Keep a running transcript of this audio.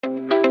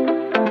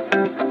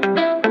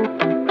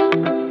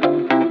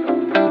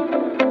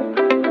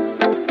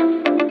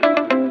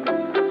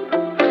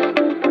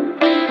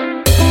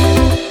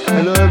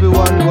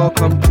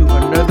welcome to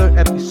another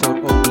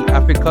episode of the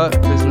Africa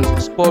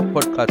Business Sport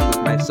Podcast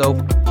with myself,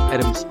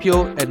 Adam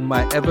Spio, and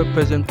my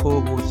ever-present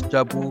co-host,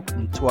 Jabu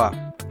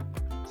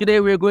Ntwa.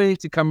 Today we're going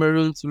to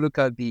Cameroon to look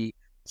at the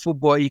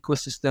football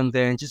ecosystem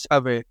there and just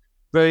have a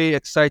very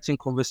exciting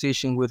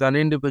conversation with an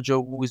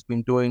individual who has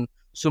been doing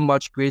so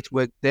much great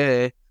work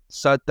there,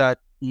 so that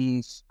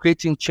he's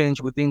creating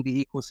change within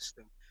the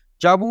ecosystem.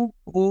 Jabu,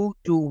 who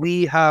do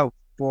we have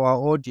for our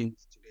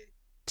audience today?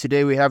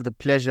 Today we have the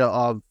pleasure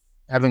of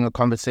having a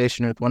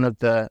conversation with one of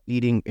the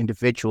leading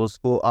individuals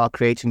who are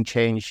creating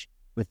change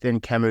within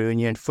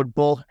Cameroonian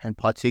football, and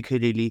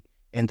particularly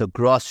in the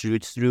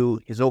grassroots through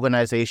his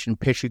organization,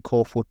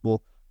 Petrichor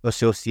Football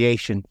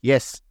Association.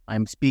 Yes,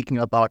 I'm speaking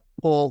about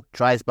Paul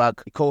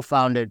Dreisbach,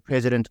 co-founder and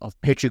president of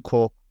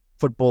Petrichor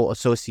Football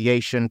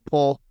Association.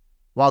 Paul,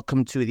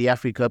 welcome to the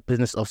Africa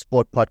Business of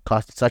Sport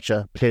podcast. It's such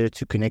a pleasure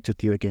to connect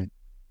with you again.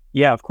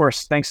 Yeah, of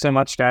course. Thanks so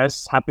much,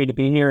 guys. Happy to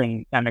be here,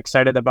 and I'm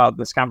excited about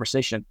this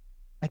conversation.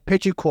 At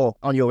Petrichor,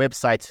 on your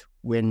website,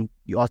 when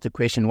you ask the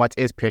question, what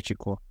is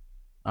Petrichor?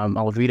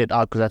 I'll read it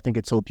out because I think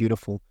it's so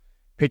beautiful.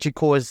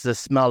 Petrichor is the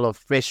smell of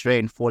fresh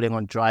rain falling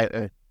on dry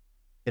earth.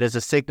 It is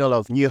a signal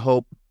of new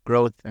hope,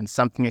 growth, and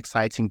something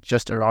exciting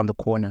just around the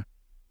corner.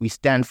 We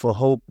stand for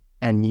hope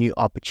and new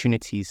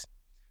opportunities.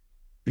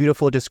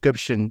 Beautiful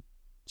description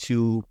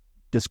to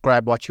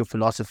describe what your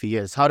philosophy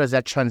is. How does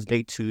that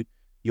translate to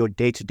your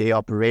day-to-day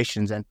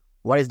operations, and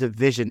what is the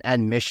vision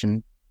and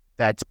mission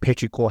that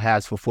Petrichor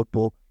has for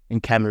football in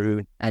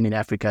Cameroon and in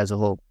Africa as a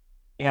whole?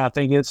 Yeah,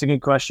 thank you. That's a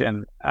good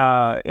question.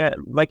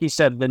 Like you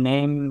said, the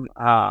name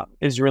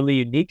is really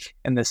unique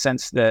in the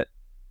sense that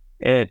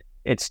it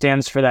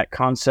stands for that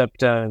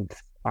concept of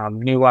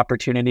new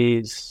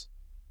opportunities,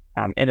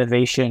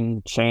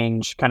 innovation,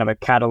 change, kind of a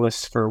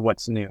catalyst for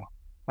what's new.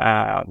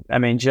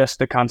 Just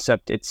the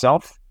concept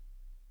itself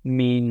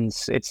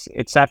means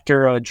it's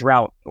after a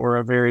drought or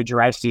a very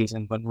dry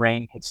season when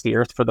rain hits the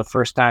earth for the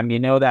first time. You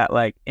know, that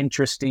like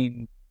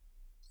interesting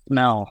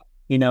smell,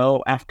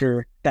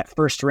 after that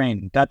first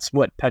rain. That's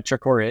what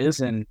Petrichor is.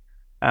 And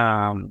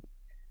I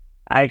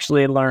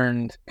actually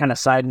learned, kind of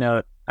side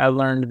note, I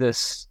learned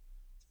this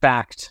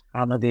fact. I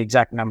don't know the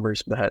exact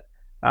numbers, but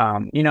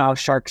you know how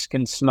sharks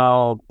can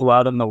smell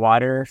blood in the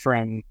water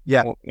from,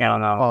 I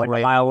don't know,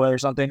 a mile away or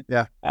something?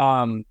 Yeah.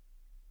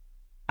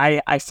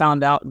 I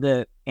found out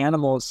that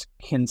animals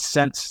can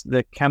sense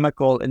the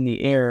chemical in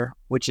the air,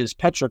 which is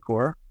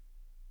petrichor,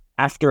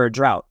 after a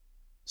drought.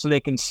 So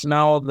they can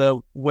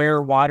smell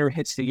where water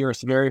hits the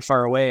earth very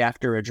far away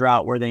after a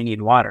drought where they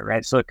need water,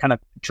 right? So it kind of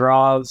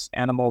draws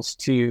animals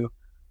to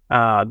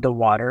the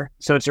water.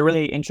 So it's a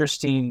really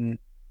interesting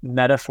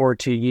metaphor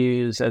to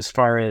use as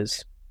far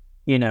as,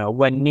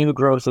 when new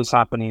growth is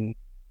happening,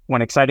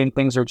 when exciting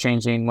things are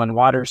changing, when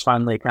waters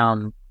finally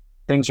come,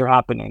 things are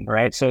happening,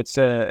 right? So it's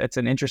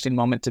an interesting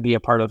moment to be a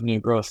part of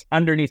new growth.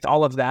 Underneath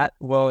all of that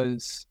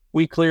was,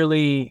 we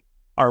clearly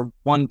are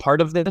one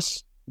part of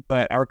this,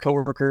 but our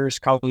coworkers,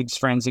 colleagues,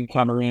 friends in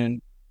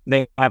Cameroon,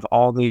 they have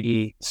all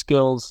the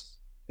skills,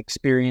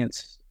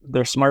 experience.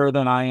 They're smarter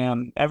than I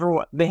am.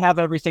 They have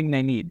everything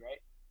they need, right?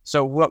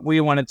 So what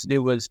we wanted to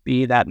do was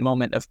be that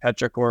moment of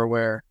Petrichor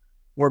where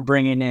we're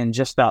bringing in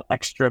just that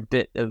extra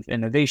bit of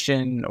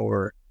innovation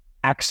or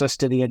access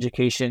to the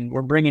education.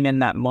 We're bringing in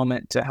that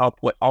moment to help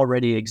what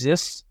already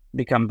exists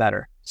become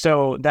better.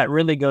 So that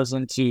really goes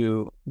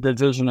into the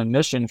vision and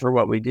mission for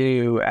what we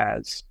do,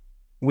 as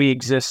we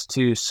exist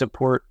to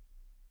support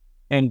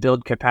and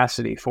build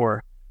capacity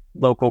for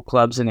local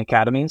clubs and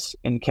academies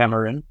in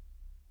Cameroon.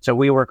 So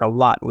we work a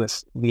lot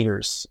with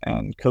leaders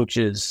and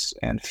coaches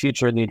and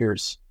future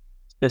leaders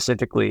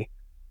specifically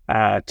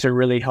to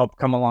really help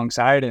come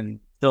alongside and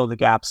fill the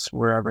gaps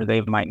wherever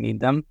they might need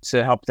them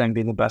to help them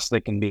be the best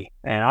they can be.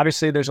 And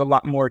obviously there's a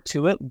lot more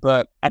to it,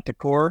 but at the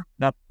core,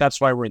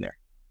 that's why we're there.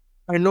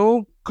 I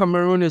know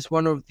Cameroon is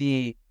one of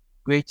the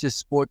greatest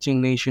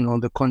sporting nations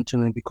on the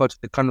continent because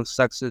of the kind of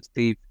success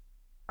they've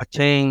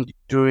attained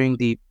during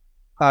the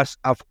past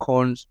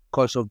AFCONs,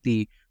 because of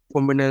the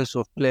prominence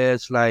of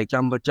players like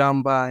Jamba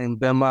Jamba and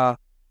Bema,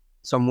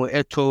 Samuel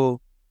Eto'o,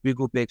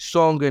 Rigobert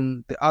Song,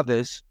 and the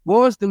others. What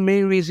was the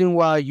main reason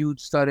why you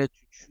started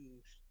to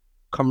choose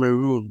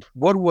Cameroon?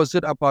 What was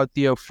it about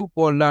their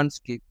football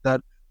landscape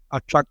that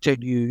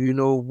attracted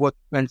you?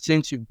 And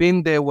since you've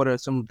been there, what are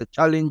some of the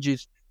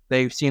challenges that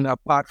you've seen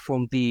apart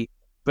from the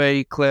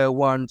very clear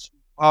ones?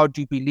 How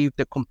do you believe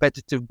the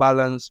competitive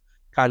balance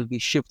can be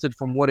shifted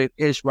from what it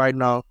is right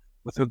now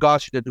with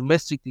regards to the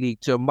domestic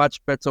league to a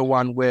much better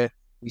one, where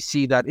we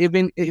see that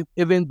even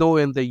though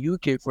in the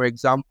UK, for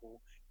example,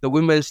 the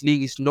women's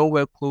league is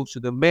nowhere close to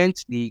the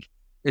men's league,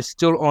 it's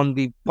still on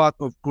the path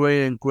of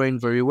growing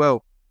very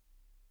well?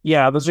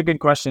 Yeah, those are good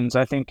questions.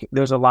 I think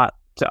there's a lot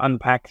to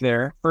unpack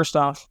there. First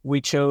off,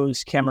 we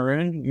chose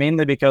Cameroon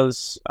mainly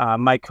because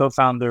my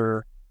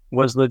co-founder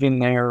was living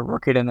there,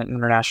 working in an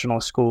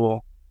international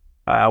school.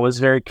 I was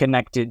very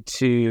connected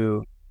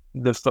to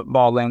the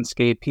football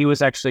landscape. He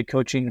was actually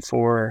coaching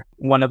for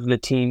one of the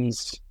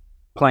teams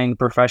playing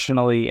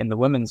professionally in the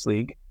women's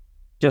league,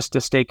 just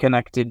to stay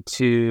connected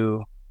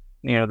to,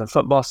 the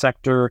football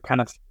sector,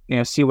 kind of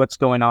see what's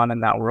going on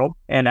in that world.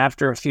 And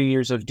after a few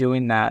years of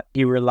doing that,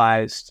 he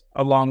realized,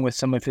 along with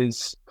some of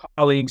his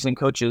colleagues and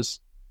coaches,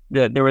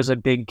 that there was a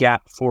big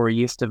gap for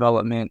youth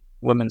development,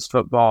 women's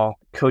football,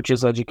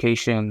 coaches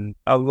education,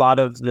 a lot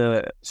of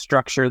the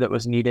structure that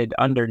was needed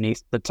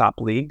underneath the top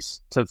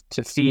leagues to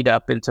feed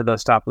up into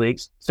those top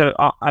leagues. So,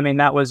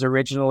 that was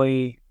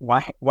originally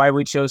why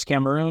we chose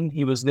Cameroon.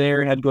 He was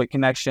there, had good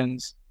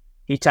connections.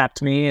 He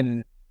tapped me,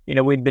 and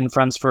we'd been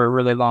friends for a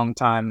really long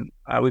time.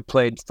 We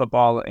played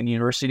football in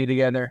university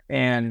together.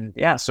 And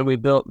so we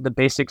built the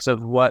basics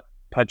of what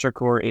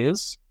Petrichor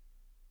is,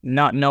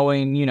 not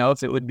knowing,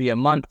 if it would be a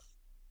month,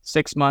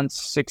 6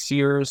 months, 6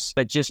 years,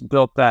 but just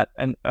built that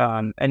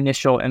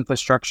initial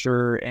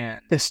infrastructure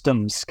and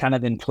systems kind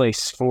of in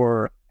place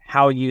for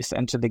how youth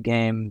enter the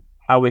game,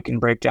 how we can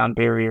break down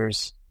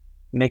barriers,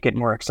 make it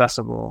more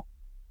accessible,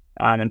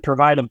 and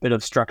provide a bit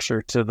of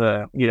structure to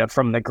the,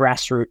 from the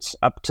grassroots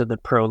up to the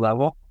pro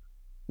level,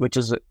 which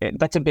is,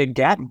 that's a big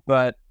gap,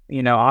 but,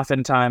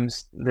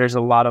 oftentimes there's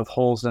a lot of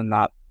holes in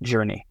that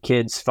journey.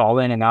 Kids fall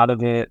in and out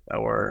of it,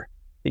 or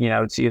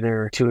it's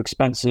either too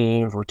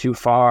expensive or too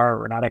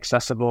far or not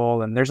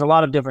accessible. And there's a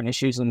lot of different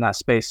issues in that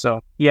space.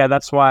 So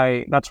that's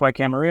why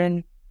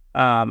Cameroon,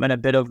 and a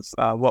bit of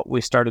what we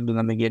started in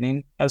the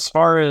beginning. As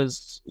far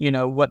as,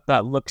 what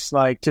that looks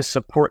like to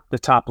support the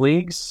top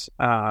leagues.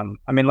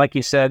 Like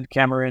you said,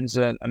 Cameroon's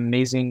an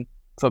amazing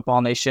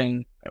football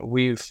nation.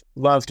 We've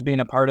loved being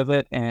a part of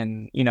it.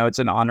 And, it's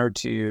an honor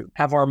to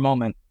have our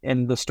moment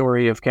in the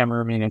story of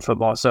Cameroonian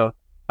football. So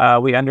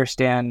we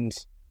understand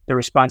the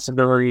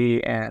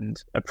responsibility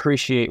and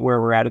appreciate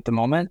where we're at the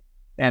moment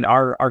and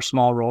our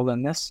small role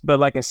in this. But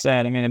like I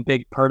said, a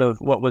big part of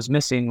what was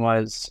missing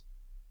was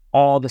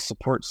all the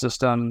support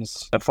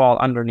systems that fall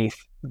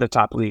underneath the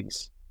top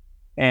leagues.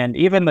 And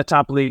even the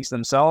top leagues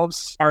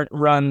themselves aren't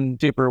run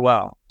super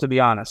well, to be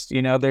honest.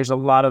 There's a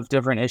lot of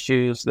different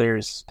issues.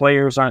 There's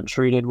players aren't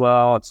treated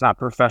well. It's not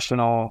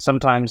professional.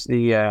 Sometimes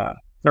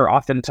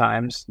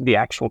oftentimes the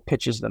actual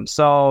pitches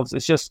themselves.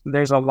 It's just,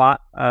 there's a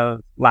lot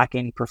of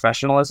lacking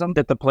professionalism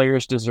that the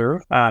players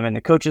deserve, and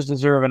the coaches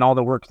deserve, and all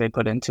the work they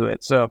put into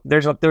it. So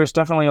there's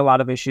definitely a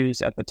lot of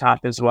issues at the top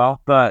as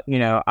well. But,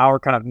 our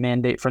kind of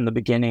mandate from the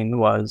beginning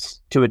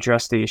was to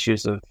address the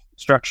issues of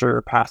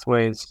structure,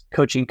 pathways,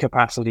 coaching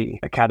capacity,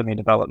 academy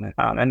development.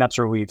 And that's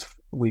where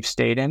we've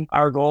stayed in.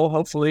 Our goal,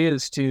 hopefully,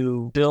 is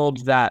to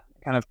build that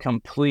kind of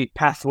complete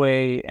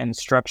pathway and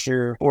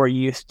structure for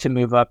youth to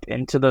move up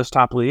into those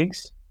top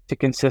leagues, to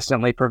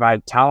consistently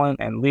provide talent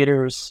and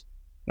leaders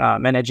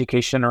and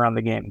education around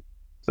the game.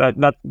 So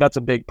that's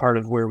a big part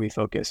of where we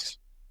focus.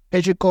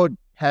 Petrichor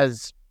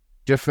has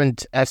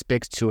different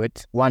aspects to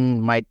it. One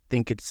might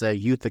think it's a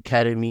youth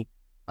academy.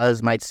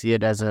 Others might see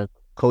it as a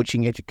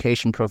coaching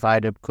education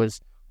provider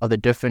because of the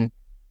different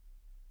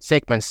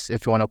segments,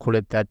 if you want to call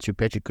it that, to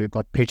Petrichor. You've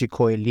got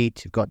Petrichor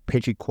Elite, you've got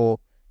Petrichor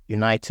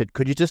United.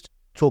 Could you just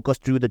talk us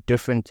through the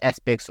different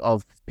aspects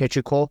of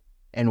Petrichor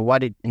and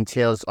what it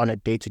entails on a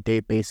day-to-day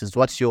basis?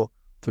 What's your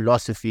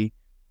philosophy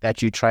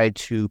that you try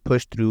to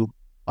push through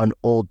on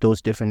all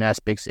those different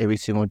aspects every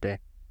single day?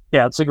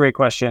 Yeah, it's a great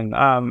question.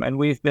 And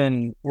we've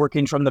been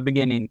working from the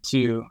beginning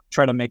to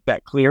try to make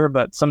that clear,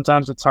 but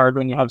sometimes it's hard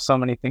when you have so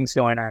many things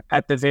going on.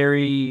 At the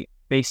very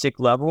basic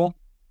level,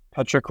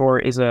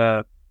 Petrichor is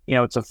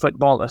it's a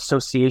football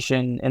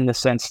association in the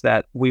sense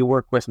that we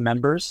work with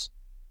members.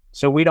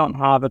 So we don't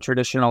have a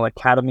traditional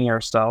academy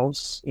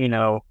ourselves,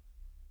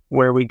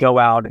 where we go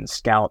out and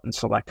scout and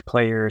select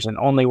players and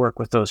only work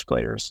with those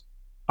players.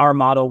 Our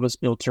model was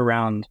built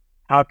around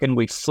how can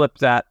we flip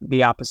that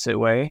the opposite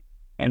way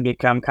and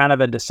become kind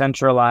of a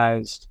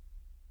decentralized,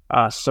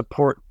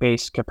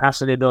 support-based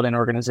capacity building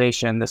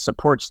organization that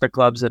supports the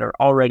clubs that are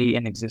already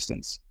in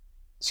existence.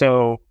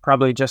 So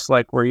probably just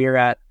like where you're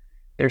at,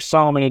 there's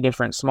so many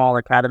different small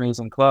academies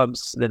and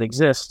clubs that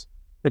exist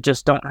that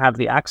just don't have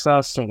the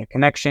access or the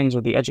connections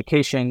or the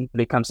education to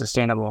become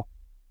sustainable.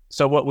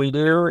 So what we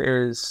do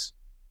is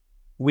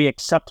we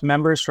accept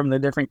members from the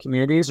different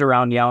communities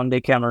around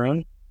Yaoundé,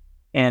 Cameroon,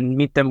 and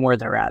meet them where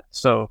they're at.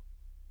 So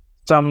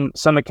some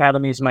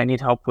academies might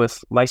need help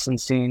with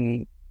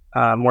licensing,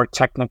 more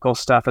technical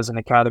stuff as an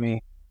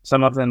academy.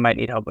 Some of them might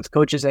need help with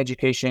coaches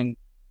education.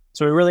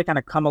 So we really kind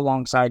of come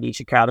alongside each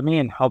academy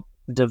and help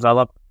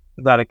develop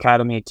that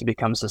academy to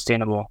become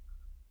sustainable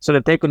so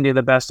that they can do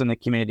the best in the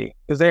community.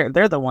 Because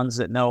they're the ones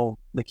that know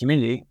the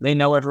community. They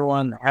know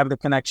everyone, they have the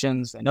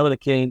connections, they know the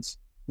kids,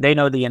 they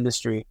know the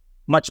industry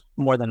much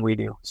more than we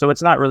do. So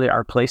it's not really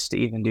our place to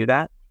even do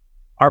that.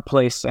 Our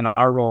place and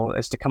our role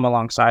is to come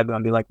alongside them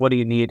and be like, what do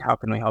you need? How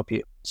can we help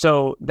you?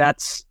 So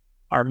that's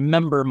our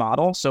member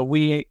model. So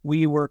we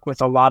work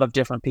with a lot of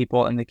different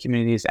people in the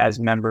communities as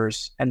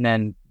members, and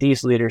then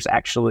these leaders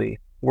actually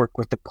work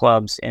with the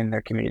clubs in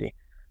their community.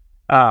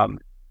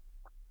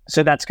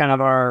 So that's kind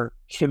of our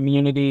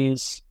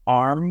community's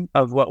arm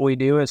of what we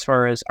do as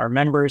far as our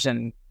members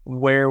and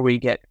where we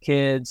get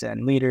kids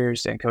and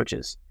leaders and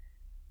coaches.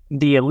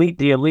 The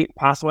elite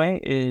pathway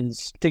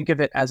is, think of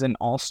it as an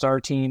all-star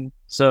team.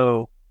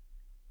 So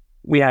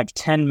we have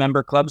 10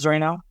 member clubs right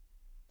now.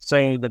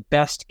 say the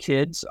best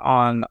kids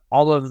on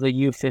all of the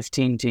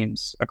U15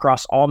 teams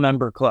across all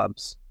member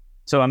clubs.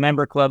 So a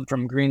member club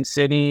from Green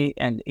City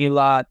and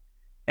Eilat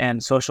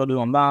and Social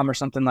Duambam or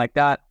something like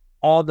that,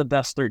 all the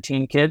best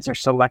 13 kids are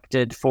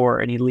selected for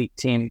an elite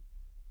team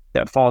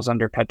that falls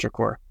under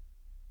Petrichor.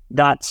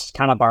 That's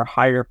kind of our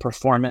higher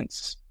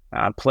performance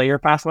player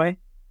pathway.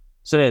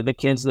 So the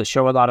kids that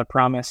show a lot of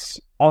promise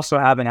also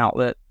have an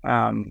outlet,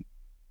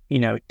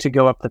 to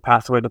go up the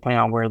pathway depending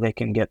on where they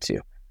can get to.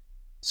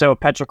 So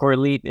Petrichor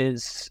Elite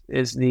is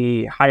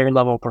the higher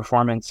level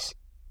performance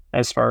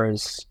as far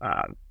as,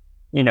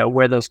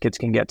 where those kids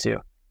can get to.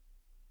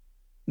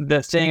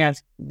 The thing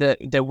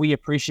that we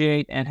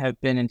appreciate and have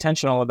been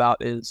intentional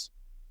about is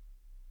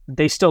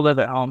they still live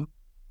at home.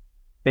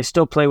 They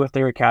still play with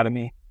their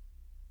academy,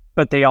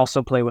 but they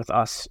also play with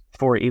us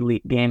for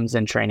elite games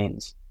and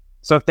trainings.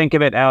 So think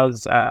of it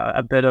as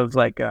a bit of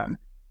like a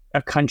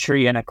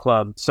country and a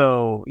club.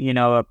 So,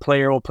 a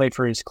player will play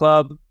for his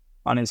club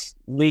on his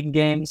league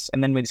games,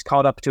 and then when he's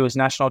called up to his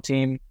national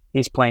team,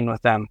 he's playing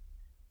with them.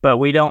 But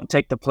we don't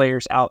take the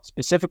players out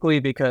specifically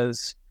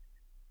because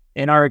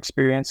in our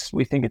experience,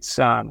 we think it's,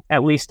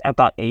 at least at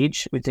that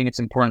age, we think it's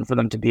important for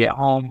them to be at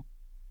home,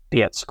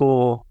 be at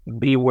school,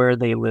 be where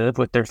they live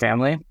with their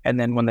family. And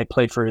then when they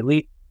play for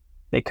elite,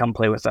 they come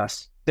play with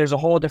us. There's a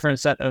whole different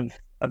set of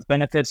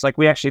benefits. Like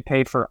we actually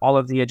pay for all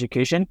of the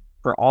education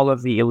for all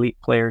of the elite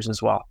players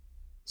as well.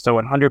 So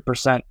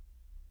 100%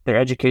 their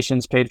education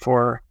is paid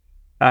for.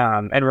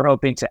 And we're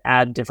hoping to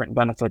add different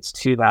benefits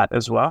to that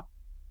as well.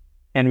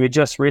 And we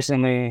just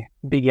recently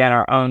began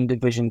our own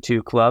Division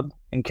II club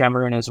in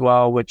Cameroon as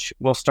well, which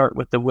will start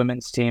with the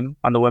women's team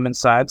on the women's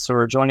side. So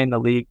we're joining the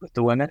league with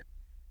the women.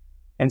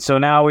 And so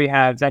now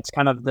that's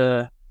kind of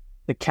the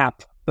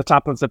top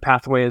of the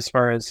pathway as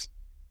far as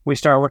we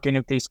start working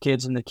with these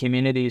kids in the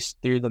communities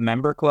through the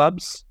member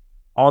clubs,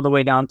 all the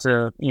way down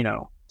to,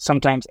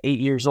 sometimes 8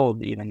 years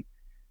old even.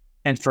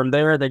 And from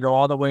there, they go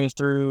all the way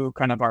through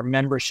kind of our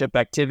membership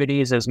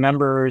activities as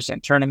members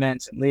and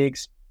tournaments and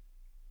leagues.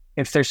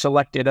 If they're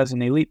selected as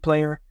an elite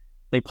player,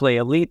 they play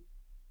elite.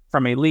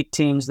 From elite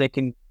teams, they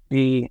can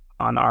be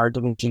on our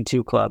Division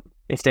II club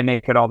if they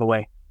make it all the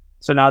way.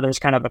 So now there's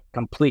kind of a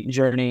complete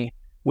journey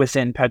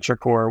within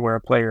Petrichor where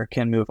a player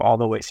can move all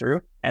the way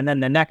through. And then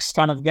the next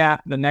kind of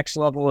gap, the next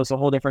level is a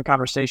whole different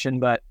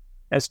conversation. But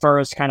as far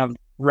as kind of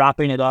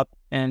wrapping it up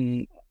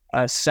in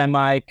a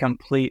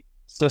semi-complete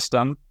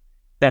system,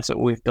 that's what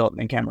we've built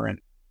in Cameroon.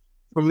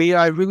 For me,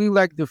 I really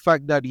like the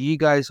fact that you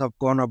guys have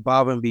gone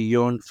above and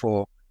beyond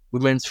for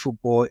women's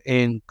football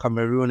in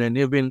Cameroon, and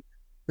even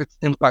its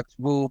impact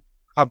will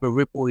have a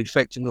ripple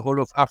effect in the whole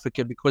of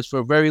Africa, because for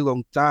a very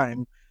long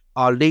time,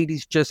 our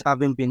ladies just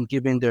haven't been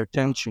given their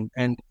attention.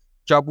 And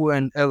Jabu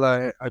and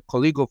Ella, a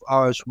colleague of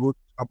ours, wrote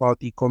about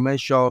the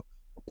commercial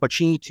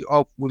opportunity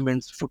of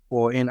women's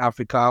football in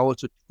Africa. I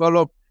also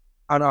developed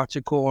an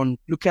article on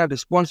looking at the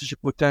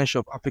sponsorship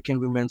potential of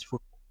African women's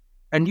football.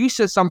 And you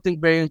said something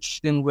very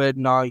interesting where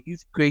now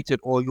you've created,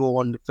 or you're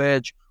on the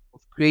verge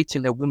of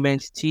creating, a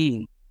women's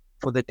team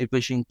for the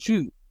Division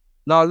 2.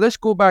 Now, let's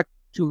go back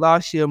to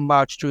last year,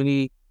 March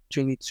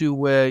 2022,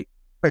 where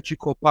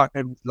Petrichor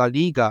partnered with La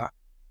Liga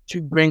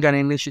to bring an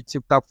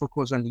initiative that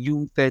focused on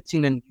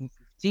U13 and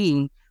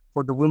U15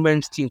 for the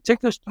women's team.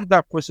 Take us through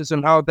that process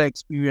and how that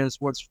experience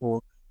was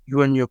for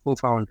you and your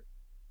co-founder.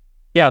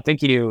 Yeah,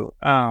 thank you.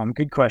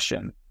 Good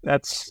question.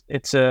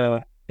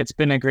 It's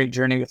been a great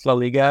journey with La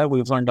Liga.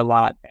 We've learned a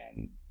lot.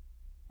 And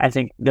I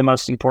think the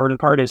most important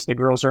part is the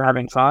girls are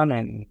having fun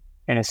and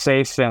in a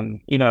safe and,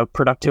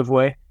 productive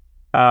way.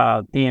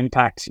 The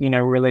impact,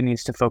 really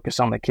needs to focus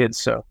on the kids.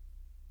 So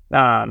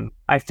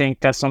I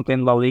think that's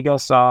something La Liga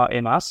saw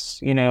in us.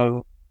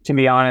 To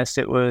be honest,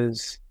 it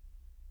was,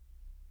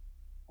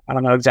 I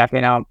don't know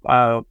exactly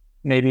now,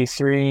 maybe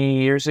 3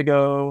 years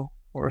ago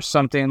or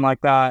something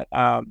like that.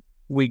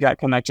 We got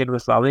connected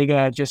with La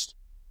Liga, just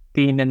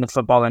being in the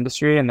football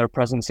industry and their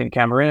presence in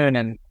Cameroon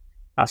and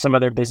some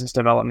of their business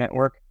development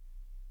work.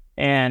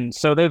 And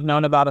so they've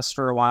known about us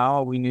for a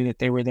while. We knew that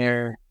they were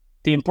there.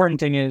 The important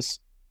thing is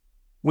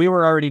we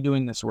were already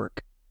doing this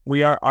work.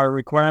 Our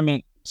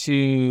requirement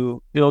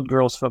to build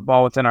girls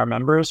football within our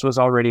members was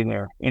already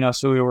there.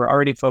 So we were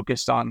already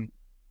focused on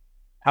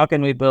how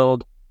can we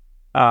build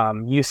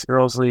youth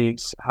girls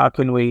leagues? How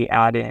can we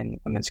add in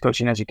women's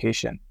coaching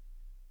education?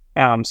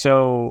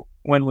 So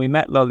when we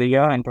met La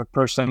Liga and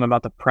approached them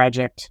about the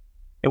project,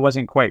 it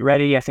wasn't quite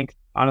ready. I think,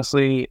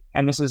 honestly,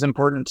 and this is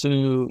important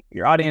to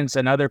your audience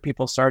and other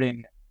people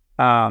starting,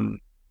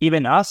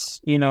 even us,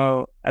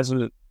 as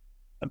a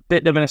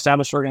bit of an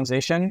established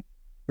organization,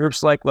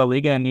 groups like La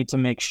Liga need to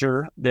make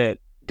sure that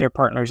their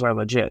partners are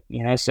legit,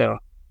 So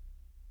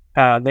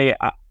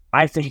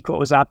I think what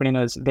was happening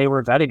is they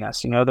were vetting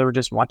us, they were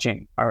just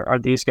watching. Are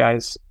these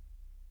guys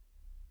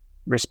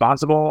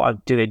responsible?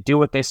 Do they do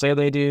what they say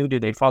they do? Do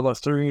they follow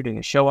through? Do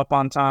they show up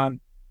on time?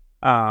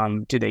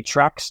 Do they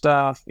track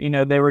stuff?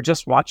 They were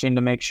just watching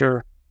to make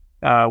sure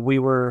we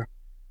were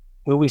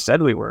who we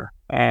said we were,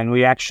 and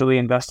we actually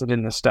invested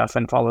in this stuff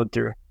and followed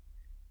through.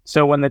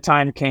 So when the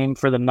time came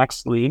for the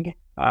next league,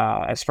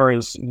 as far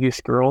as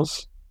youth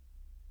girls.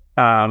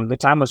 The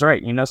time was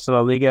right, so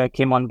La Liga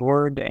came on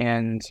board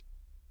and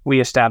we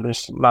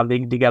established La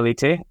Ligue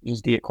d'Égalité, which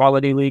is the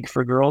Equality League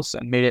for girls,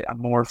 and made it a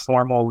more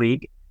formal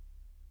league,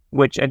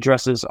 which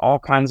addresses all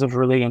kinds of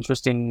really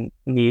interesting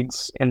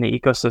needs in the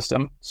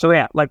ecosystem. So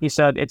yeah, like you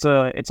said, it's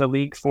a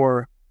league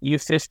for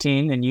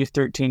U15 and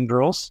U13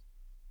 girls.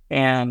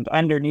 And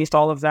underneath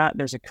all of that,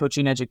 there's a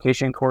coaching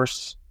education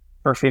course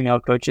for female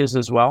coaches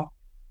as well.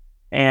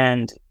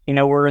 And,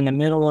 we're in the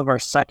middle of our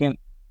second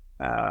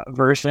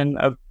version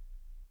of,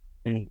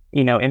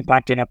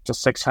 impacting up to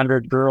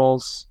 600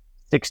 girls,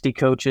 60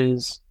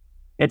 coaches.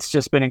 It's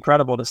just been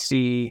incredible to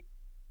see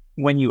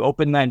when you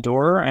open that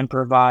door and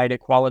provide a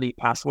quality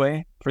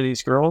pathway for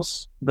these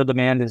girls, the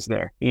demand is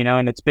there,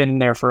 and it's been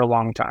there for a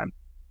long time.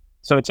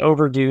 So it's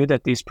overdue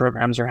that these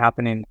programs are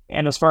happening.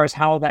 And as far as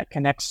how that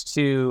connects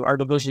to our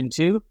Division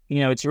 2,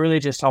 it's really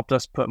just helped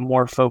us put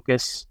more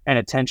focus and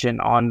attention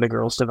on the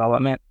girls'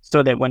 development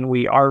so that when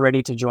we are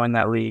ready to join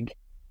that league,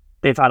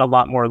 they've had a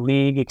lot more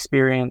league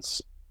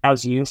experience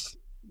as youth.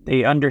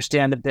 They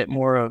understand a bit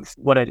more of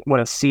what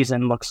a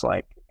season looks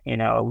like,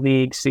 a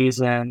league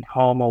season,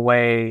 home,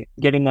 away,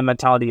 getting the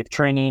mentality of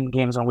training,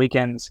 games on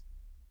weekends.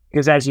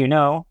 Because as you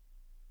know,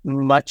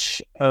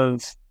 much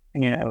of,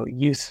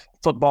 youth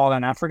football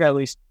in Africa, at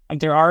least,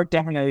 there are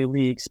definitely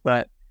leagues,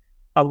 but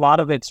a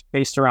lot of it's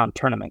based around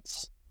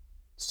tournaments.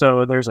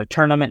 So there's a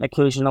tournament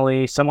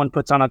occasionally, someone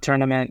puts on a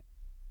tournament,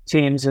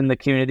 teams in the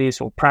communities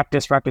will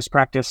practice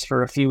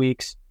for a few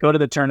weeks, go to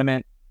the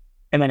tournament,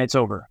 and then it's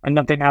over. And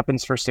nothing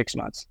happens for 6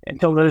 months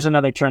until there's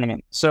another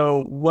tournament.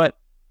 So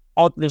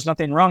there's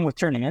nothing wrong with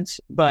tournaments,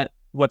 but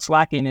what's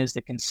lacking is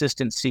the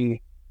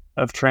consistency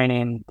of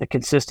training, the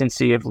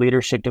consistency of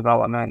leadership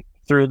development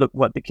through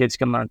what the kids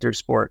can learn through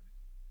sport.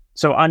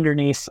 So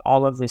underneath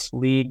all of this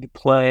league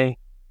play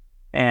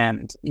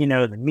and,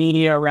 the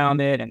media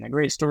around it and the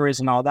great stories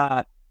and all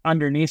that,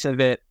 underneath of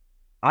it,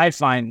 I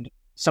find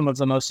some of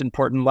the most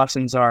important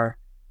lessons are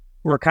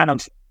we're kind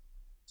of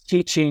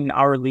teaching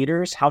our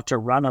leaders how to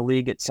run a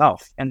league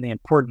itself and the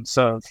importance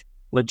of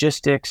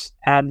logistics,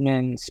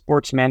 admin,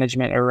 sports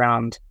management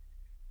around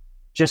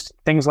just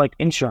things like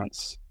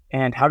insurance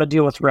and how to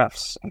deal with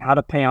refs and how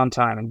to pay on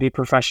time and be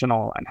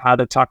professional and how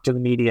to talk to the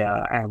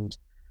media and,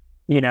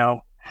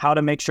 how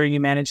to make sure you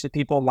manage the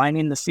people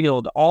lining the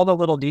field, all the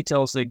little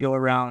details that go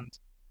around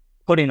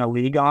putting a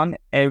league on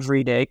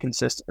every day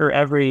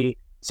every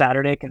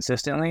Saturday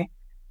consistently.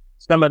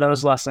 Some of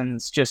those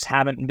lessons just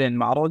haven't been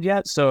modeled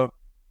yet. So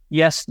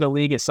yes, the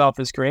league itself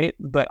is great,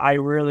 but I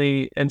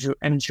really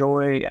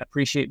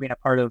appreciate being a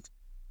part of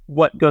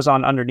what goes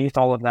on underneath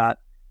all of that,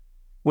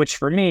 which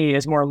for me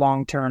is more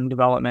long-term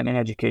development and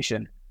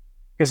education.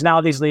 Because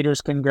now these leaders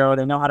can go,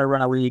 they know how to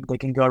run a league, they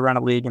can go run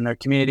a league in their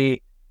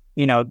community.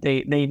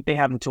 They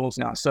have the tools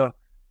now. So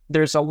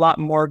there's a lot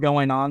more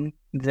going on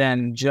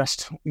than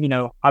just,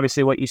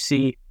 obviously what you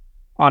see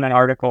on an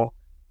article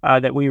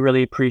that we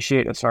really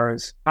appreciate as far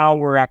as how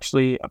we're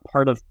actually a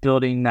part of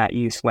building that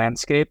youth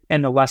landscape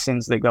and the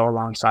lessons that go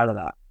alongside of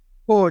that.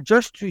 Well,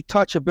 just to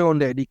touch a bit on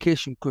the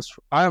education, because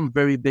I am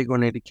very big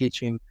on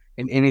education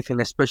in anything,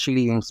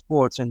 especially in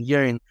sports. And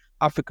here in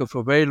Africa for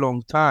a very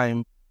long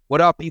time,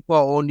 what our people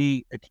are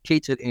only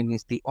educated in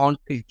is the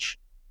on-pitch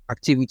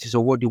activities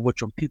or what they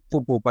watch on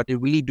football, but they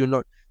really do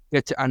not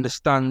get to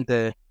understand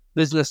the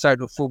business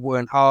side of football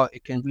and how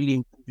it can really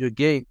improve your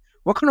game.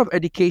 What kind of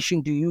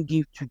education do you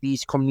give to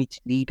these community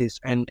leaders?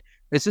 And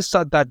is it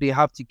so that they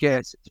have to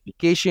get a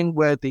certification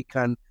where they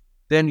can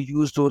then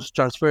use those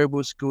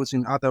transferable skills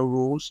in other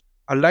roles?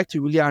 I'd like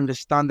to really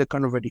understand the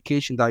kind of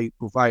education that you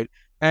provide.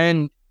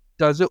 And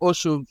does it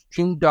also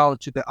stream down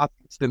to the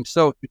athletes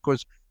themselves?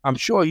 Because I'm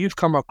sure you've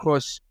come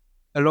across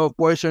a lot of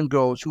boys and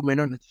girls who may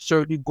not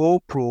necessarily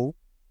go pro,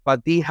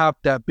 but they have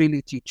the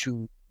ability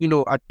to,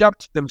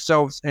 adapt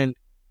themselves and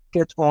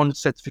get on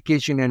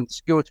certification and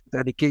skills with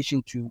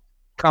education to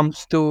come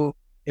still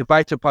a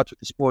vital part of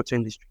the sports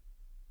industry.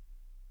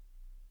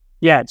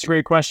 Yeah, it's a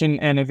great question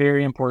and a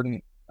very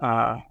important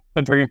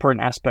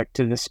aspect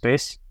to this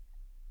space.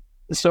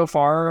 So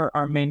far,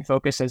 our main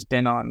focus has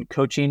been on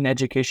coaching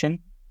education.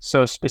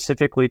 So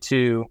specifically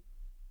to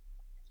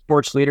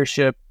sports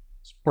leadership,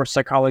 sports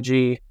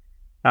psychology,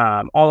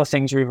 all the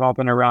things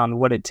revolving around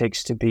what it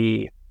takes to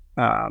be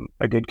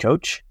a good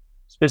coach,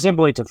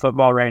 specifically to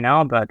football right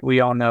now, but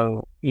we all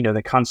know,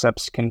 the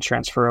concepts can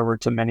transfer over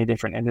to many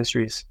different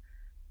industries.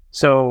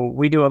 So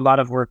we do a lot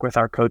of work with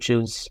our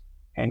coaches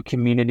and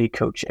community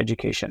coach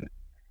education.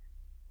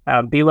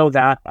 Below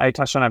that, I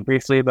touched on it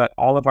briefly, but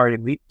all of our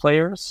elite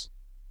players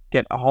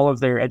get all of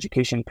their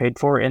education paid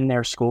for in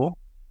their school.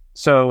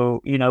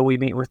 So, we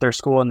meet with their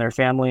school and their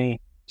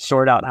family,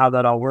 sort out how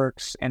that all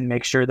works and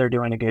make sure they're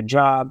doing a good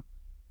job.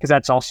 Because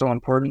that's also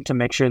important to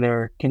make sure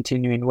they're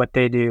continuing what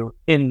they do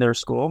in their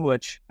school,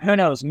 which who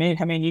knows?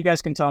 You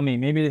guys can tell me,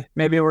 maybe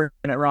we're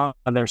doing it wrong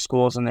on their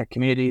schools and their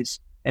communities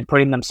and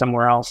putting them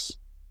somewhere else.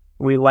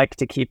 We like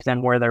to keep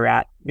them where they're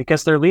at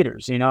because they're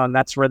leaders, and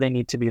that's where they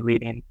need to be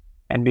leading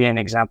and be an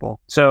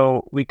example.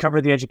 So we cover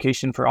the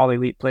education for all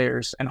elite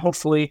players and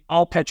hopefully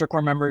all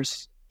Petrichor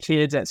members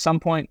kids at some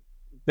point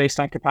based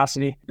on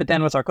capacity. But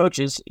then with our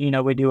coaches,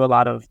 we do a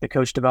lot of the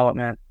coach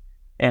development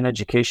and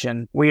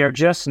education. We are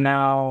just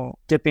now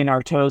dipping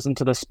our toes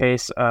into the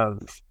space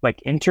of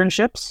like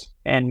internships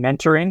and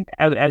mentoring,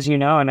 as you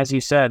know, and as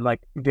you said,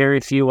 like very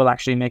few will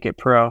actually make it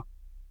pro.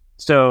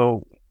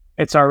 So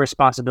it's our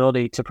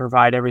responsibility to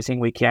provide everything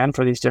we can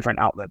for these different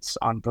outlets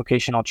on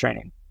vocational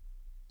training.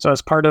 So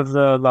as part of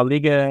the La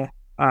Liga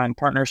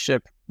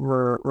partnership,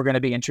 we're going to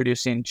be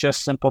introducing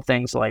just simple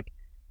things like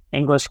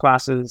English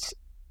classes,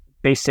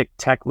 basic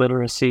tech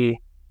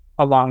literacy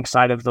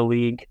alongside of the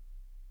league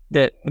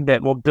that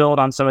will build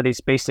on some of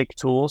these basic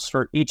tools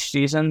for each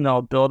season.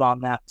 They'll build on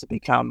that to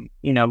become,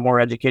 more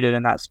educated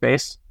in that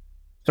space.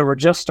 So we're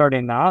just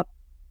starting that.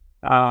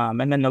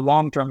 And then the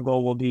long-term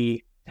goal will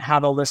be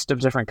have a list of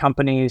different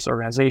companies,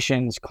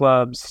 organizations,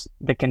 clubs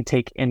that can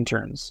take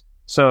interns.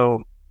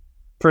 So,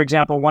 for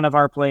example, one of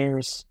our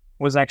players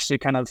was actually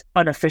kind of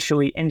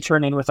unofficially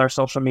interning with our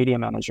social media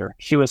manager.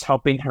 She was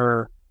helping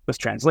her with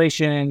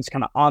translations,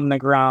 kind of on the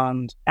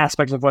ground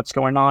aspects of what's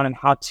going on and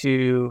how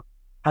to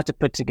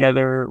put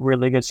together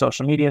really good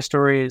social media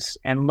stories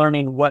and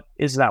learning what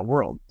is that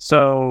world.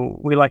 So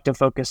we like to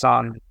focus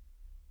on,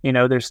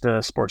 there's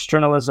the sports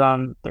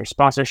journalism, there's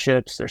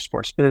sponsorships, there's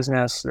sports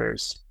business,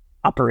 there's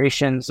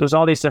operations. There's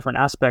all these different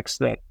aspects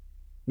that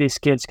these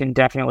kids can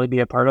definitely be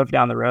a part of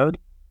down the road.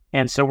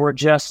 And so we're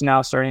just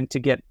now starting to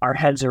get our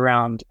heads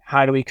around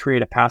how do we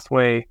create a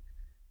pathway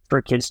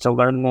for kids to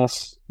learn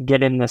this,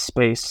 get in this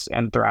space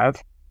and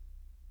thrive,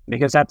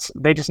 because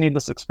they just need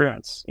this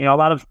experience. A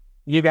lot of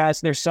you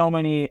guys, there's so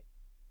many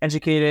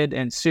educated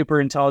and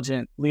super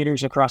intelligent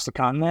leaders across the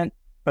continent,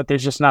 but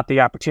there's just not the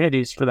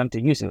opportunities for them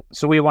to use it.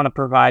 So we want to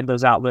provide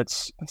those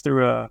outlets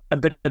through a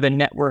bit of a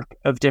network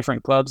of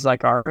different clubs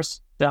like ours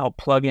to help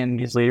plug in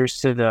these leaders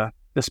to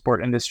the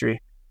sport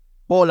industry.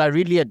 Paul, I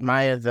really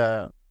admire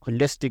the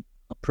holistic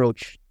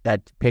approach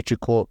that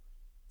Petrichor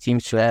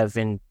seems to have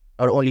in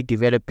not only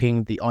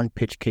developing the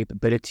on-pitch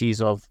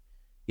capabilities of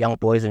young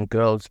boys and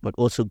girls, but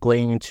also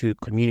going into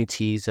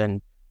communities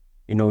and,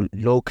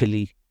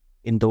 locally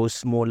in those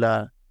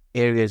smaller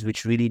areas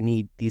which really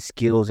need these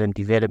skills and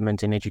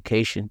development and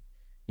education. And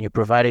you're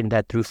providing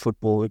that through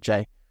football, which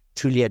I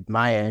truly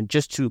admire. And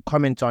just to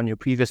comment on your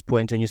previous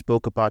point, and you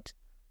spoke about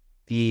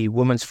the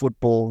women's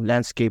football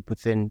landscape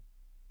within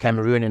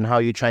Cameroon and how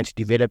you're trying to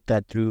develop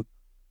that through,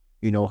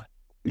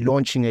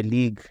 launching a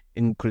league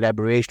in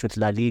collaboration with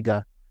La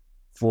Liga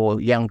for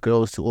young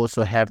girls to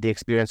also have the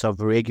experience of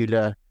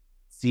regular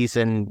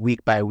season,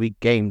 week-by-week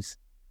games.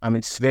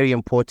 It's very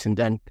important.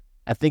 And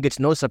I think it's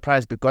no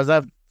surprise because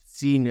I've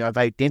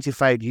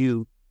identified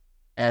you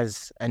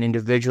as an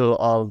individual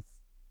of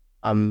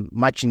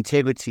much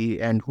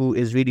integrity and who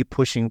is really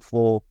pushing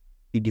for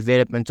the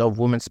development of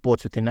women's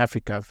sports within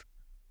Africa. I've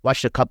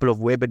watched a couple of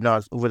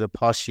webinars over the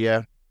past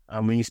year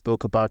when you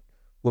spoke about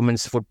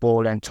women's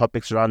football and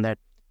topics around that,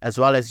 as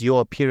well as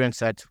your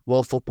appearance at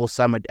World Football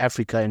Summit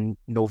Africa in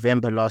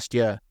November last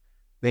year,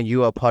 when you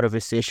were part of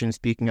a session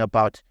speaking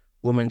about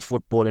women's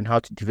football and how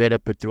to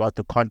develop it throughout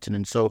the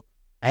continent. So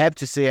I have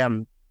to say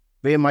I'm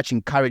very much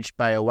encouraged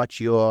by what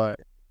you're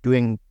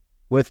doing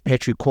with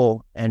Petrichor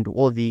and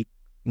all the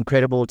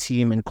incredible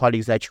team and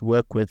colleagues that you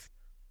work with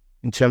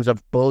in terms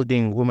of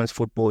building women's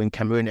football in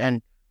Cameroon.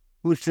 And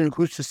who's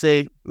to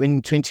say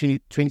when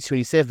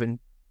 2027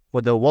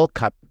 for the World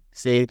Cup,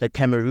 say the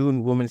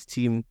Cameroon women's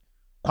team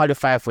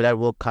qualify for that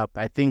World Cup.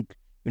 I think,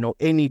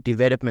 any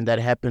development that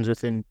happens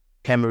within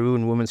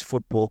Cameroon women's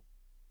football,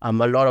 a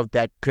lot of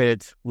that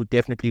credit will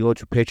definitely go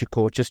to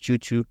Petrichor just due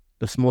to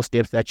the small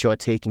steps that you're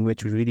taking,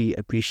 which we really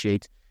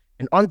appreciate.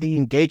 And on the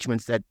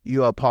engagements that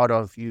you are part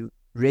of, you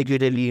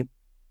regularly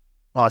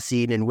are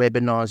seen in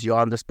webinars, you're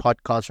on this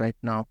podcast right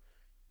now.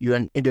 You're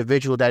an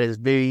individual that is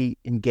very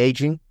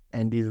engaging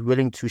and is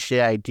willing to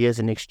share ideas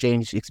and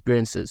exchange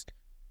experiences.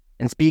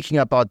 And speaking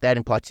about that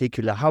in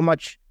particular, how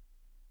much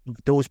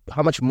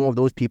more of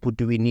those people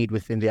do we need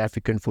within the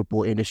African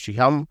football industry?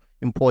 How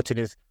important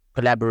is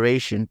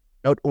collaboration,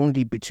 not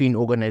only between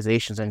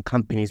organizations and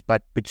companies,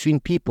 but between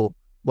people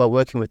who are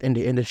working within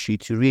the industry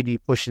to really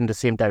push in the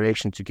same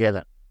direction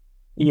together?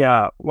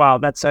 Yeah, wow,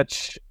 that's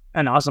such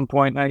an awesome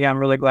point. Yeah, I'm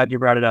really glad you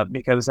brought it up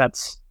because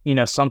that's,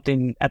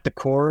 something at the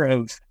core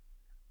of,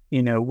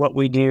 what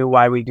we do,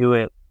 why we do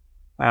it.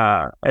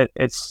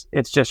 It's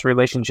just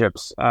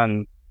relationships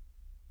and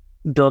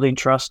building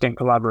trust and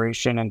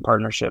collaboration and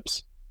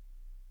partnerships.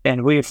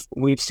 And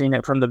we've seen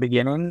it from the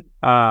beginning.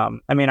 As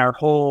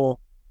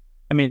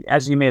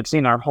you may have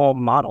seen, our whole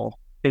model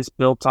is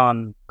built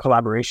on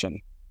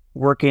collaboration,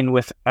 working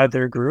with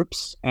other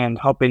groups and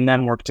helping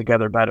them work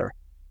together better.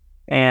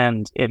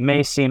 And it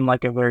may seem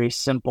like a very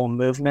simple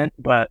movement,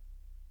 but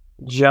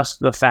just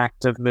the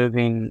fact of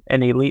moving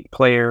an elite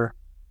player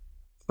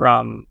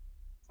from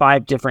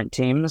 5 different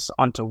teams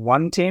onto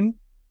one team,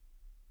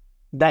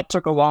 that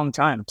took a long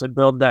time to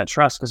build that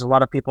trust because a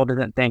lot of people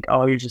didn't think,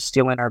 oh, you're just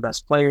stealing our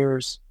best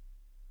players.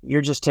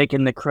 You're just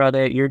taking the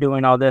credit. You're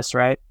doing all this,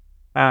 right?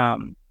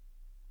 And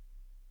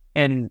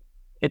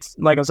it's,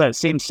 like I said, it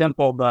seems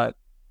simple, but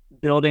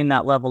building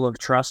that level of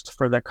trust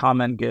for the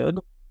common good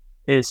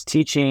is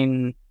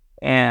teaching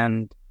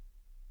and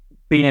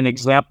being an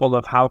example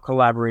of how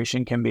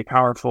collaboration can be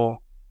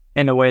powerful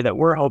in a way that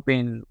we're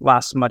hoping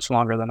lasts much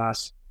longer than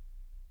us.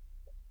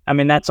 I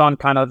mean, that's on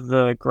kind of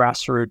the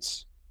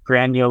grassroots,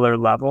 granular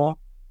level.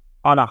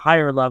 On a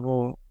higher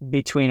level,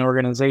 between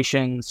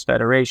organizations,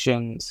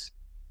 federations,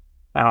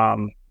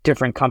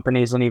 different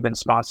companies, and even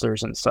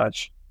sponsors and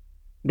such,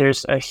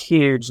 there's a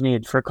huge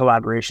need for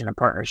collaboration and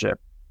partnership.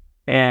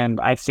 And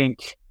I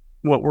think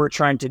what we're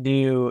trying to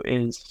do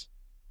is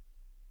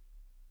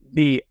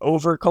be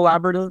over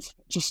collaborative,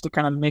 just to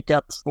kind of make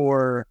up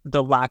for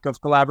the lack of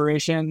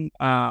collaboration.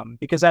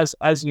 Because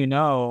as you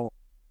know,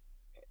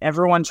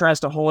 everyone tries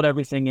to hold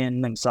everything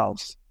in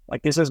themselves.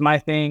 Like, this is my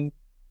thing.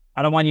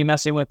 I don't want you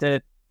messing with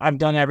it. I've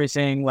done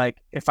everything. Like,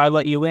 if I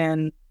let you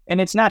in,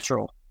 and it's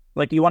natural.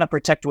 Like, you want to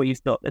protect what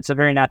you've built. It's a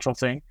very natural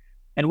thing.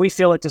 And we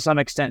feel it to some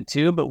extent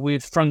too, but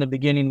from the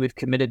beginning, we've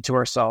committed to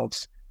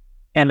ourselves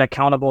and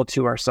accountable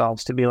to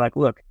ourselves to be like,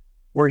 look,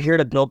 we're here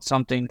to build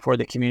something for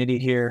the community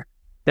here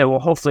that will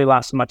hopefully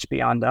last much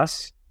beyond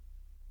us.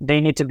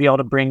 They need to be able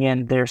to bring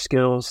in their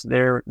skills,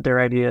 their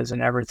ideas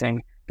and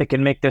everything that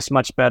can make this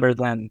much better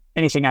than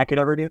anything I could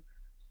ever do.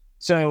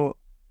 So,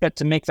 but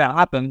to make that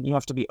happen, you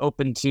have to be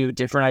open to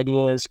different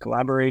ideas,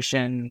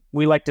 collaboration.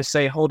 We like to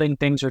say holding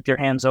things with your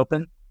hands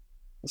open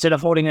instead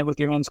of holding it with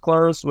your hands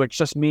closed, which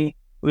just me.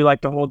 We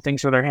like to hold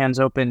things with our hands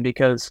open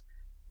because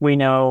we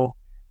know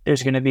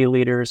there's going to be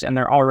leaders, and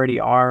there already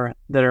are,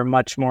 that are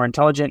much more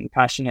intelligent and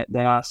passionate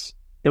than us,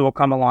 that will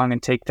come along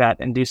and take that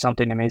and do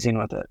something amazing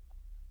with it.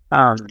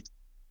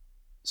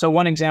 So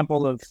one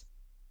example of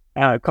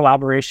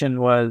collaboration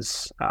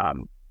was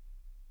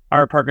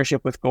our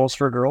partnership with Goals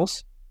for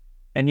Girls.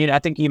 And I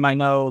think you might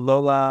know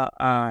Lola,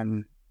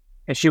 and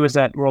she was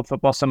at World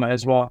Football Summit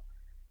as well.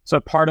 So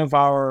part of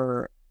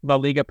our La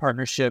Liga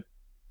partnership,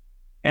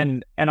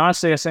 and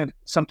honestly, I said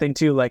something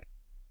too, like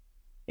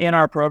in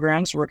our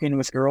programs working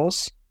with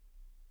girls,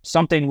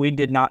 something we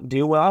did not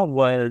do well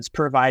was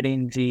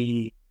providing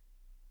the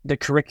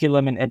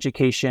curriculum and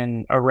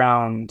education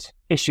around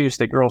issues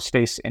that girls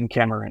face in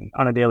Cameroon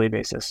on a daily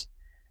basis.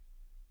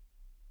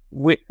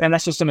 And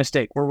that's just a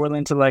mistake. We're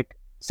willing to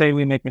say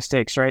we make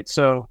mistakes, right?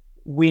 So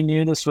we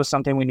knew this was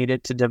something we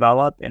needed to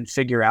develop and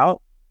figure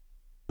out.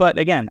 But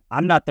again,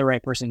 I'm not the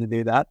right person to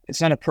do that.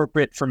 It's not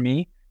appropriate for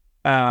me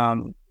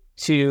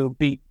to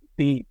be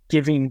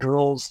giving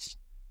girls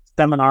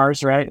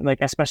seminars, right? Like,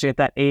 especially at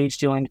that age,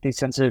 dealing with these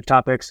sensitive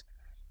topics.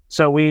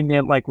 So we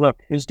need, look,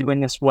 who's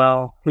doing this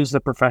well? Who's the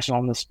professional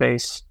in this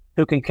space?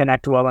 Who can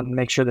connect well and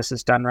make sure this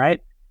is done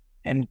right?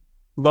 And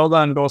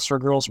Lola and Goals for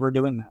Girls were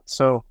doing that.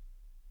 So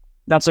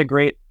that's a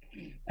great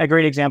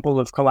example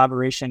of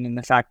collaboration, in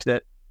the fact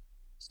that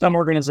some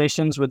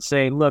organizations would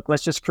say, look,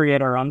 let's just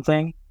create our own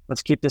thing.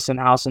 Let's keep this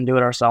in-house and do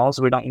it ourselves.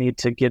 We don't need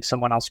to give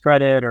someone else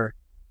credit or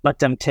let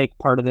them take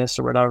part of this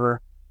or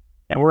whatever.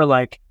 And we're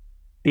like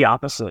the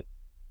opposite.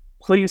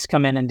 Please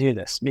come in and do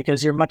this,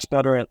 because you're much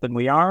better at it than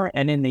we are.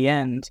 And in the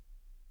end,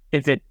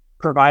 if it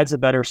provides a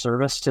better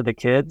service to the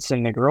kids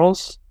and the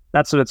girls,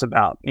 that's what it's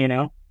about,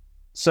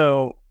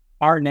 So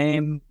our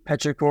name,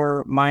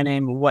 Petrichor, my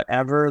name,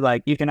 whatever,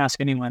 you can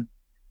ask anyone.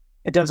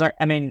 It doesn't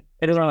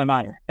really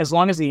matter. As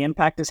long as the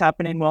impact is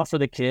happening well for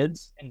the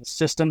kids and the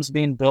system's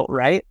being built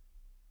right,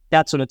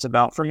 that's what it's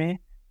about for me.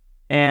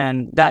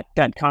 And that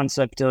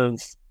concept of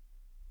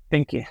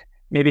thinking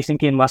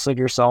less of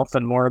yourself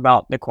and more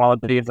about the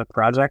quality of the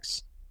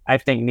projects, I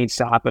think needs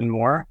to happen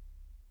more.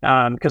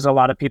 Because a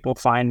lot of people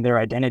find their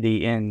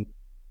identity in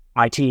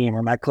my team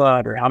or my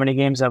club or how many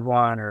games I've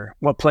won or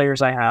what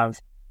players I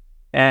have.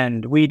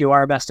 And we do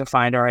our best to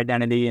find our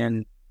identity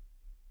in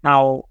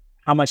how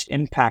much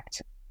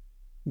impact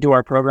do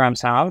our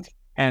programs have,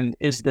 and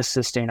is this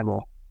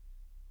sustainable?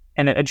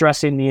 And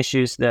addressing the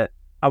issues that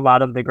a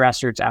lot of the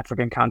grassroots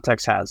African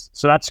context has.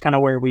 So that's kind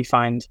of where we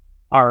find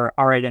our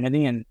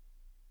identity. And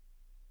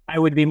I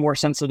would be more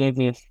sensitive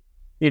if,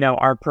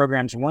 our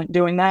programs weren't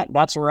doing that.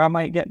 That's where I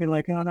might be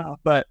like, oh no.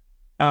 But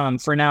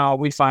for now,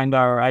 we find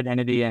our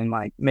identity in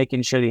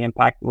making sure the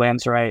impact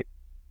lands right,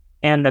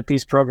 and that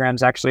these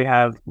programs actually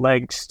have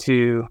legs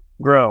to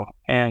grow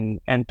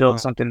and build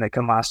something that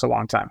can last a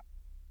long time.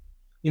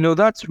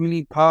 That's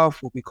really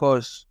powerful,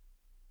 because,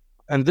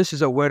 and this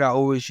is a word I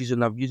always use,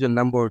 and I've used a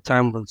number of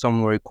times on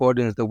some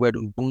recordings, the word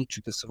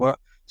Ubuntu, the South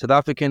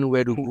African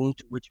word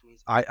Ubuntu, which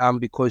means I am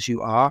because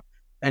you are.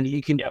 And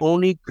you can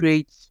only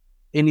create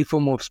any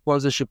form of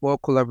sponsorship or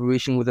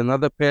collaboration with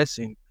another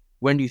person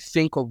when you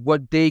think of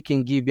what they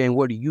can give you and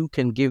what you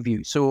can give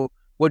you. So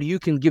what you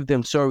can give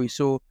them,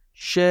 So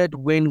shared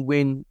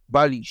win-win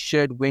value,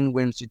 shared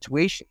win-win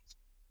situations.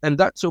 And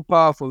that's so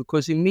powerful,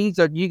 because it means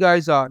that you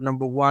guys are,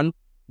 number one,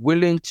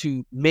 willing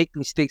to make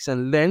mistakes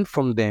and learn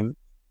from them.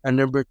 And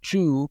number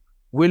two,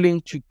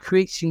 willing to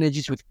create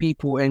synergies with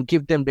people and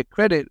give them the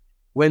credit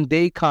when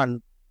they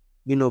can,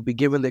 be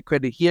given the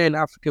credit. Here in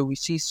Africa, we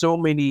see so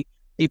many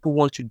people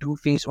want to do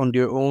things on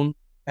their own.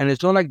 And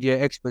it's not like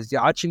they're experts. They're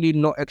actually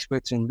not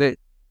experts in that.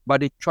 But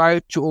they try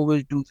to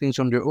always do things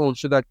on their own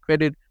so that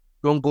credit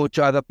don't go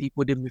to other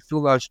people. They may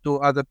feel as though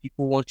other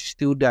people want to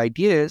steal the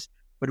ideas.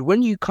 But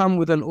when you come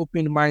with an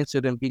open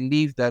mindset and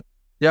believe that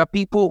there are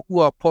people who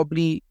are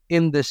probably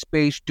in the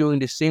space doing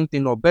the same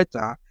thing or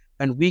better,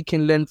 and we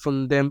can learn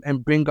from them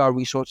and bring our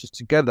resources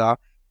together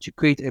to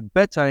create a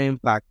better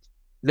impact,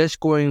 let's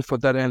go in for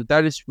that. And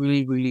that is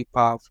really, really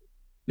powerful.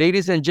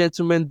 Ladies and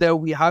gentlemen, there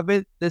we have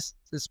it. This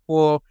is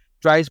Paul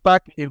Dreisbach,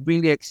 a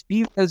really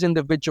experienced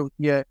individual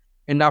here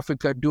in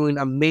Africa doing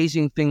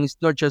amazing things,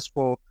 not just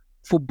for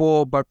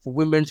football, but for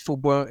women's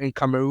football in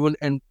Cameroon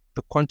and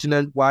the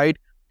continent wide.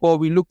 Paul,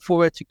 we look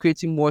forward to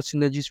creating more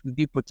synergies with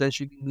you,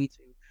 potentially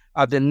meeting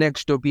at the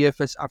next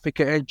WFS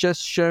Africa and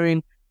just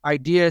sharing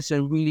ideas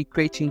and really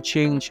creating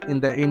change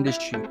in the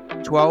industry.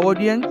 To our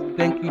audience,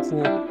 thank you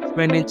for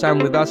spending time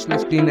with us,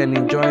 listening and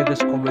enjoying this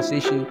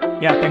conversation.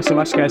 Yeah, thanks so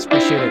much, guys.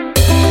 Appreciate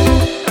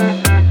it.